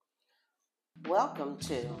welcome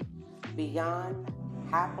to Beyond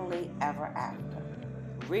Happily Ever After,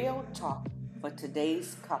 real talk for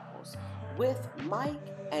today's couples with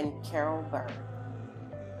Mike and Carol Bird.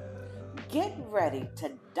 Get ready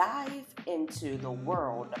to dive into the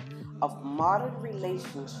world of modern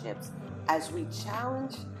relationships as we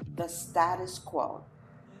challenge the status quo,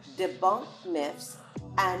 debunk myths,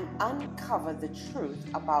 and uncover the truth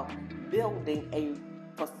about building a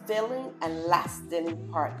fulfilling and lasting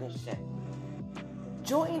partnership.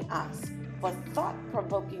 Join us for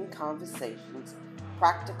thought-provoking conversations,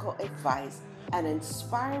 practical advice, and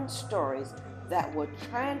inspiring stories that will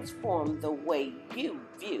transform the way you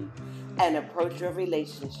view and approach your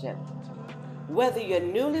relationship. Whether you're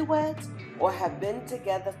newlyweds or have been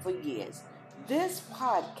together for years, this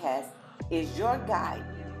podcast is your guide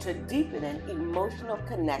to deepening emotional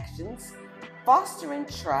connections, fostering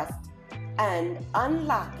trust, and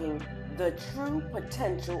unlocking the true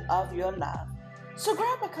potential of your love. So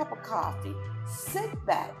grab a cup of coffee, sit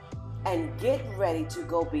back, and get ready to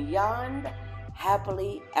go beyond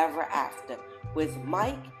happily ever after with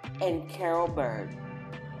Mike and Carol Bird.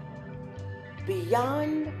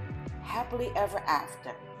 Beyond happily ever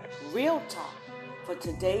after, real talk for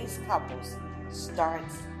today's couples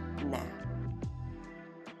starts now.